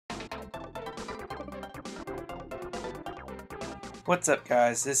What's up,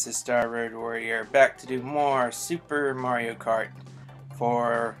 guys? This is Star Road Warrior, back to do more Super Mario Kart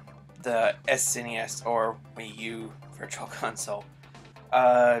for the SNES or Wii U Virtual Console.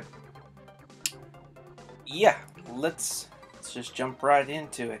 Uh, yeah, let's just jump right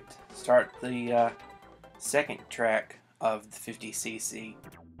into it. Start the second track of the 50cc.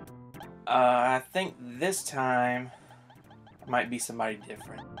 I think this time might be somebody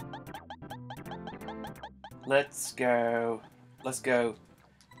different. Let's go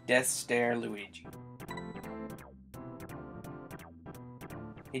Death Stare Luigi.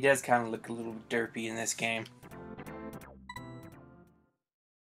 He does kind of look a little derpy in this game.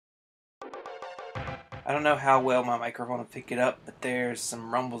 I don't know how well my microphone will pick it up, but there's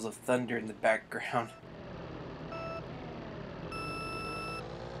some rumbles of thunder in the background.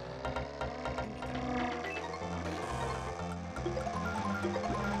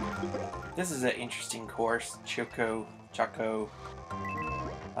 This is an interesting course, Chaco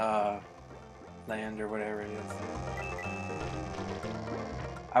land or whatever it is.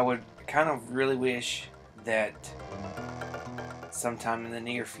 I would kind of really wish that sometime in the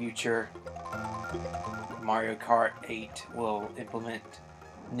near future Mario Kart 8 will implement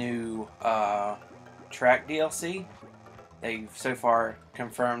new track DLC. They've so far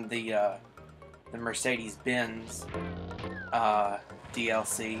confirmed the Mercedes-Benz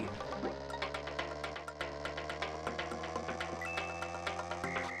DLC.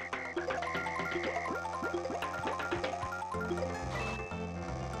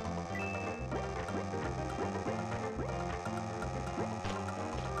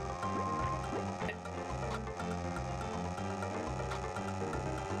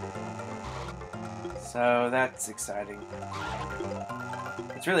 So that's exciting.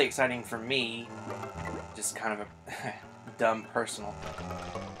 It's really exciting for me, just kind of a dumb personal,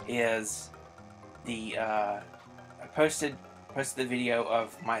 is the I posted the video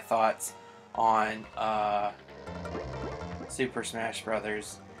of my thoughts on Super Smash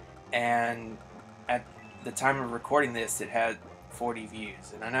Brothers, and at the time of recording this it had 40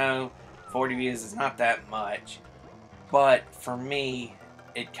 views, and I know 40 views is not that much, but for me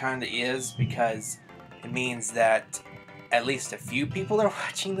it kind of is, because it means that at least a few people are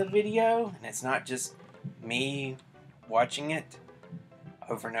watching the video, and it's not just me watching it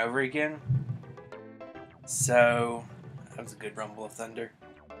over and over again. So that was a good rumble of thunder.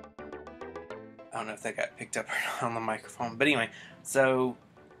 I don't know if that got picked up or not on the microphone, but anyway, so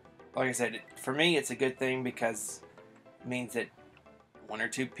like I said, for me it's a good thing because it means that one or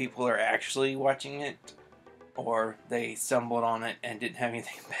two people are actually watching it, or they stumbled on it and didn't have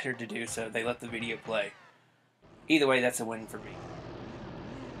anything better to do, so they let the video play. Either way, that's a win for me.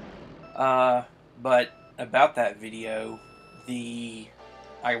 But about that video,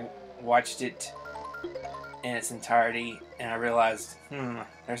 I watched it in its entirety, and I realized,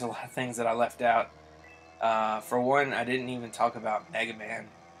 there's a lot of things that I left out. For one, I didn't even talk about Mega Man,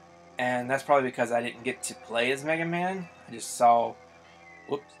 and that's probably because I didn't get to play as Mega Man. I just saw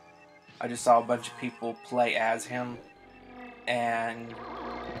a bunch of people play as him, and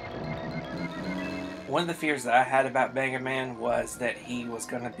one of the fears that I had about Mega Man was that he was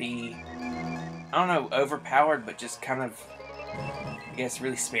going to be, I don't know, overpowered, but just kind of, I guess,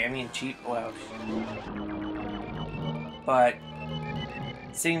 really spammy and cheap. Well, but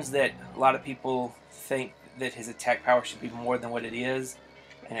it seems that a lot of people think that his attack power should be more than what it is,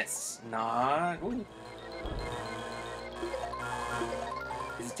 and it's not. Ooh.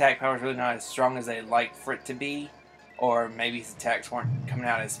 His attack power is really not as strong as they'd like for it to be, or maybe his attacks weren't coming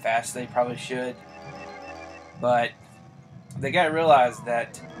out as fast as they probably should. But they gotta realize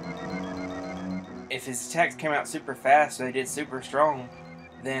that if his attacks came out super fast, or they did super strong,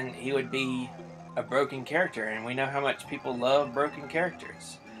 then he would be a broken character, and we know how much people love broken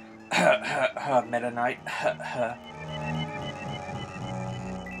characters. Meta Knight.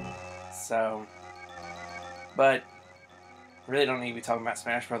 So, but really don't need to be talking about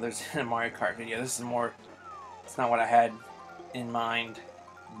Smash Brothers in a Mario Kart video. This is more, it's not what I had in mind,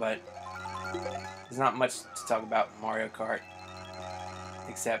 but there's not much to talk about in Mario Kart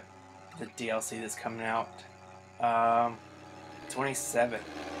except the DLC that's coming out 27th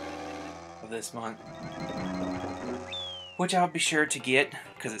of this month, which I'll be sure to get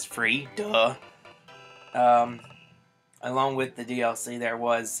because it's free, duh. Along with the DLC, there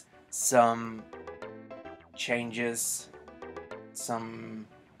was some changes, some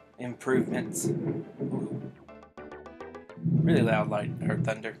improvements. Ooh. Really loud light or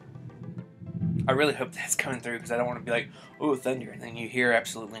thunder. I really hope that's coming through, because I don't want to be like, oh, thunder, and then you hear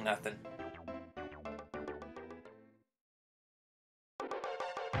absolutely nothing.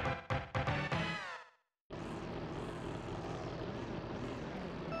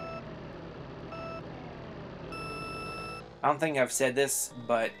 I don't think I've said this,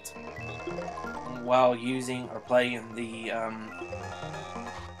 but while using or playing the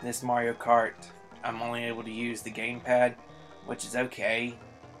this Mario Kart, I'm only able to use the gamepad, which is okay.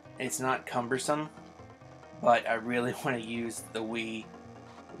 It's not cumbersome, but I really want to use the Wii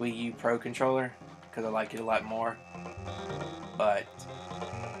U Pro controller because I like it a lot more. But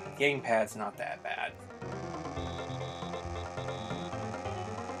gamepad's not that bad.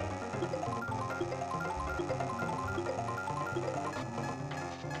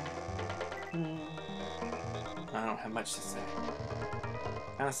 I don't have much to say.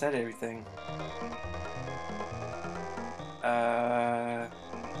 Kind of said everything.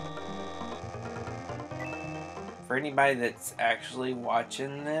 For anybody that's actually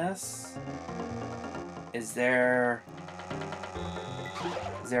watching this, is there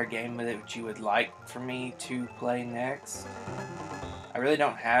a game that you would like for me to play next? I really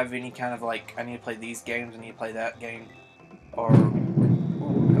don't have any kind of like, I need to play these games, I need to play that game, or...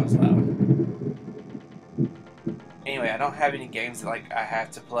 Ooh, that was loud. Anyway, I don't have any games that like I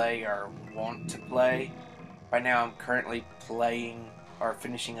have to play or want to play. Right now I'm currently playing or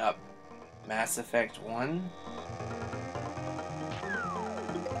finishing up Mass Effect 1.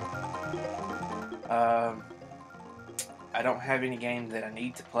 I don't have any game that I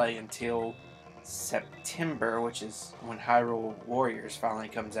need to play until September, which is when Hyrule Warriors finally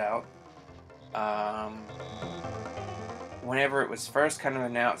comes out. Whenever it was first kind of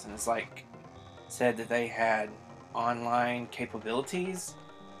announced and it's like said that they had online capabilities,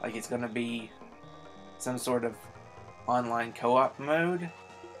 like it's going to be some sort of online co-op mode,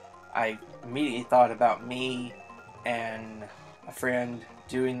 I immediately thought about me and a friend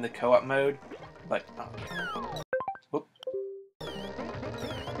doing the co-op mode, but whoop.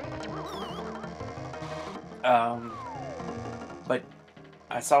 But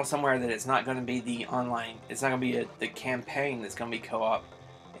I saw somewhere that it's not going to be the online, it's not going to be the campaign that's going to be co-op,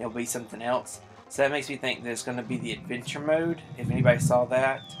 it'll be something else. So that makes me think that it's going to be the adventure mode, if anybody saw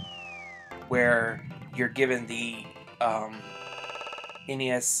that, where you're given the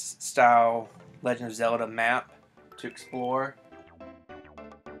NES style Legend of Zelda map to explore,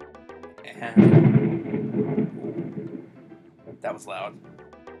 and that was loud.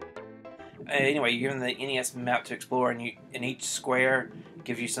 Anyway, you're given the NES map to explore, and each square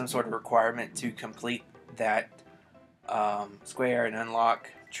gives you some sort of requirement to complete that square and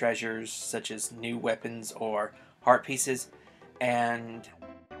unlock treasures such as new weapons or heart pieces. And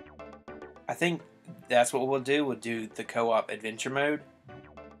I think that's what we'll do. We'll do the co-op adventure mode.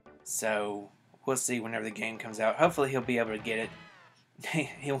 So we'll see whenever the game comes out. Hopefully he'll be able to get it.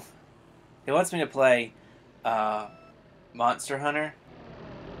 he wants me to play Monster Hunter,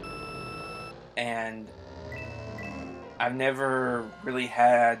 and I've never really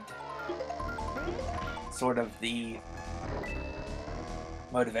had sort of the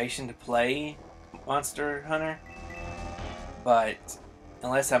motivation to play Monster Hunter, but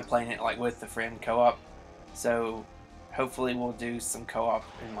unless I'm playing it like with a friend co-op, so hopefully we'll do some co-op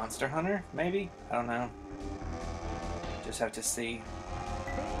in Monster Hunter, maybe? I don't know. Just have to see.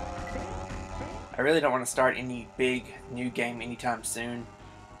 I really don't want to start any big new game anytime soon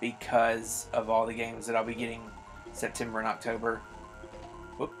because of all the games that I'll be getting September and October.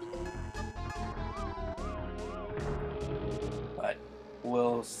 Whoop. But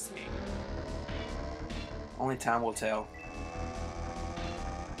we'll see. Only time will tell.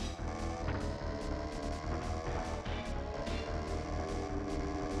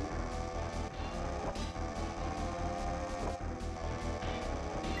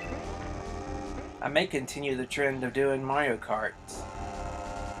 I may continue the trend of doing Mario Kart.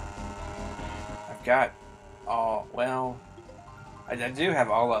 I've got all, well, I do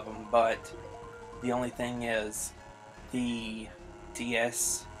have all of them, but the only thing is the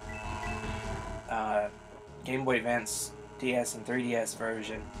DS, Game Boy Advance DS and 3DS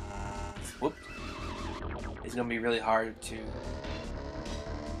version, whoops, is going to be really hard to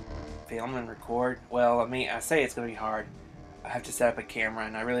film and record. Well, I mean, I say it's going to be hard. I have to set up a camera,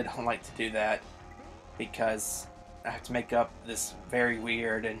 and I really don't like to do that because I have to make up this very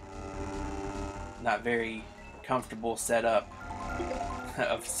weird and not very comfortable setup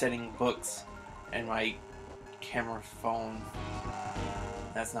of setting books and my camera phone.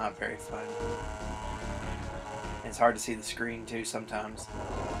 That's not very fun. It's hard to see the screen too sometimes.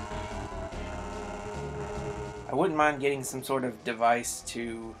 I wouldn't mind getting some sort of device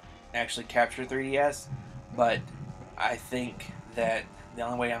to actually capture 3DS, but I think that the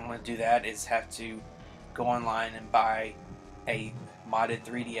only way I'm going to do that is have to go online and buy a modded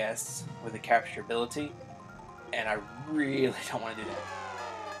 3DS with a capture ability, and I really don't want to do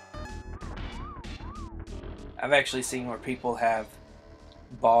I've actually seen where people have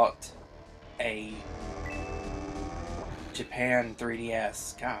bought a Japan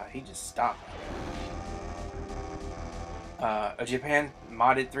 3DS. God, he just stopped. A Japan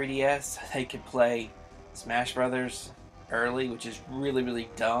modded 3DS. They could play Smash Brothers early, which is really, really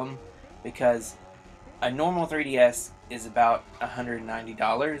dumb because a normal 3DS is about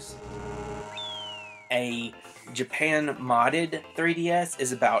 $190. A Japan modded 3DS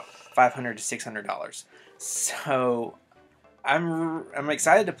is about $500 to $600. So I'm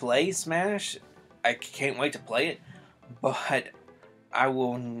excited to play Smash. I can't wait to play it, but I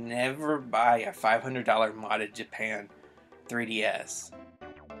will never buy a $500 modded Japan 3DS.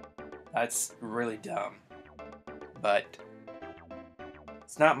 That's really dumb. But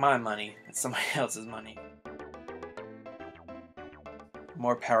it's not my money, it's somebody else's money.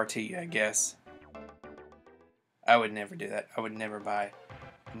 More power to you, I guess. I would never do that. I would never buy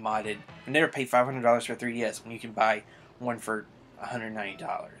modded. I'd never pay $500 for a 3DS when you can buy one for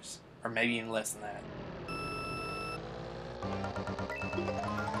 $190. Or maybe even less than that.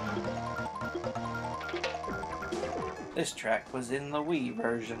 This track was in the Wii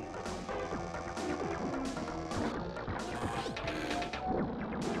version.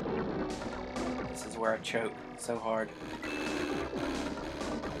 This is where I choke so hard.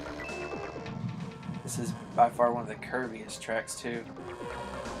 This is by far one of the curviest tracks too.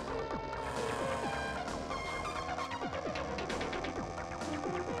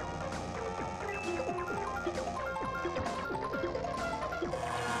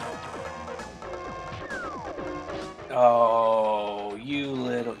 Oh, you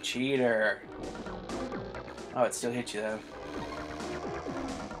little cheater. Oh, it still hit you though.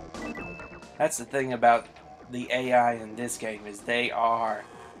 That's the thing about the AI in this game, is they are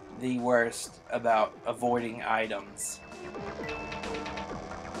the worst about avoiding items.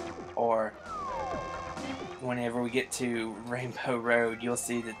 Or whenever we get to Rainbow Road, you'll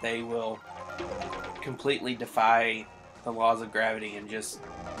see that they will completely defy the laws of gravity and just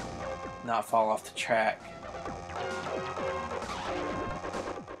not fall off the track.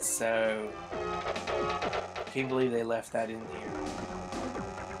 So, I can't believe they left that in here.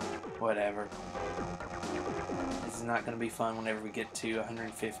 Whatever. This is not going to be fun whenever we get to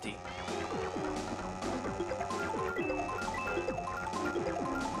 150.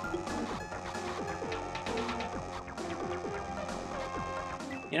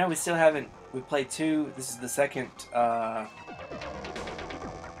 You know, we still haven't, we played two, this is the second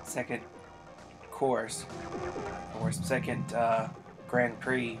course, or second Grand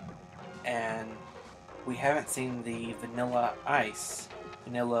Prix, and we haven't seen the Vanilla Ice.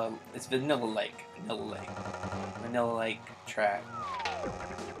 It's Vanilla Lake track.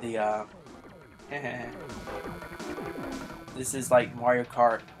 The this is like Mario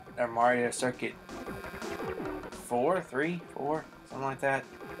Kart or Mario Circuit 4, something like that.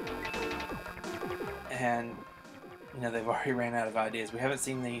 And you know, they've already ran out of ideas. We haven't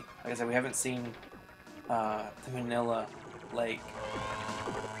seen the, like I said, we haven't seen the Vanilla Lake.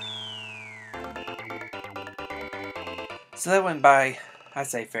 So that went by, I'd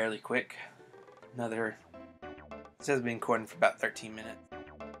say, fairly quick. It says it's been recording for about 13 minutes.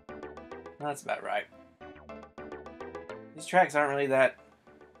 Well, that's about right. These tracks aren't really that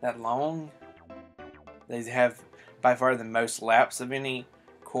long. They have by far the most laps of any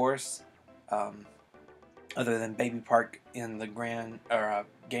course, other than Baby Park in the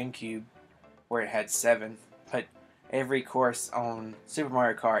GameCube, where it had 7. But every course on Super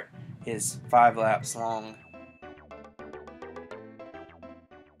Mario Kart is 5 laps long.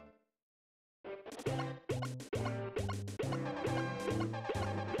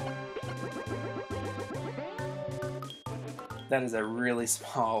 That is a really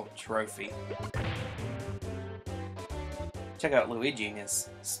small trophy. Check out Luigi and his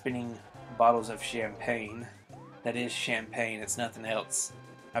spinning bottles of champagne. That is champagne, it's nothing else.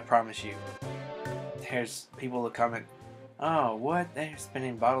 I promise you. There's people that comment, oh, what? They're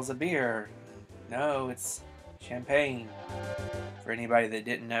spinning bottles of beer. No, it's champagne. For anybody that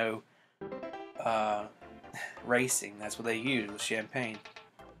didn't know, racing, that's what they use, was champagne.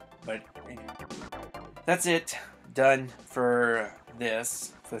 But anyway, that's it. Done for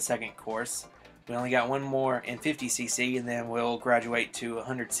this, for the second course. We only got one more in 50cc, and then we'll graduate to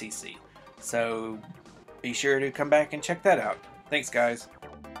 100cc. So be sure to come back and check that out. Thanks, guys.